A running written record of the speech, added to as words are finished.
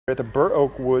at the Burr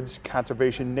Woods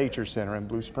Conservation Nature Center in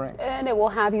Blue Springs. And it will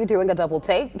have you doing a double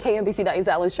take. KMBC 9's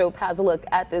Alan Shope has a look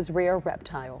at this rare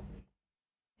reptile.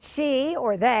 She,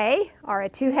 or they, are a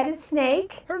two-headed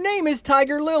snake. Her name is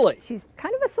Tiger Lily. She's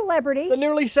kind of a celebrity. The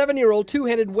nearly 7-year-old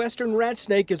two-headed western rat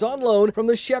snake is on loan from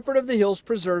the Shepherd of the Hills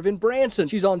Preserve in Branson.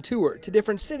 She's on tour to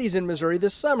different cities in Missouri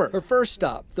this summer. Her first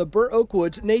stop, the Burr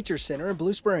Woods Nature Center in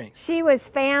Blue Springs. She was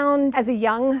found as a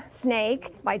young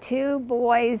snake by two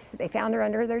boys. They found her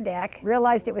under their deck,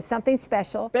 realized it was something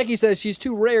special. Becky says she's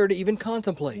too rare to even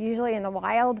contemplate. Usually in the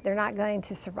wild, they're not going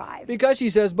to survive. Because she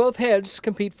says both heads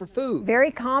compete for food. Very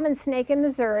common snake in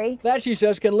Missouri. That, she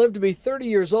says, can live to be 30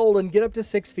 years old and get up to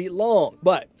 6 feet long.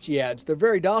 But, she adds, they're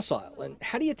very docile. And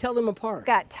how do you tell them apart?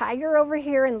 Got Tiger over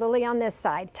here and Lily on this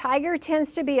side. Tiger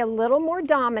tends to be a little more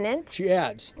dominant. She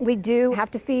adds, we do have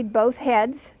to feed both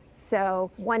heads, so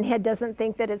one head doesn't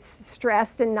think that it's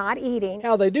stressed and not eating.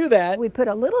 how they do that, We put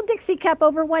a little Dixie cup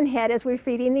over one head as we're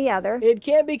feeding the other. it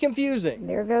can be confusing.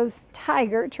 There goes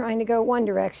Tiger trying to go one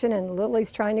direction and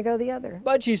Lily's trying to go the other.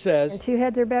 But she And says, two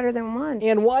heads are better than one.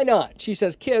 and why not? She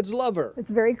says kids love her. It's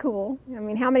very cool. I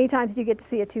mean, how many times do you get to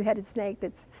see a two-headed snake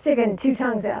that's sticking two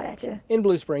tongues out at you? In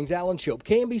Blue Springs, Alan Shope,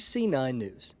 KMBC 9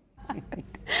 News.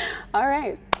 All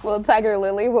right. Well, Tiger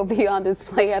Lily will be on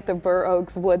display at the Burr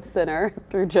Woods Center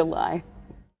through July.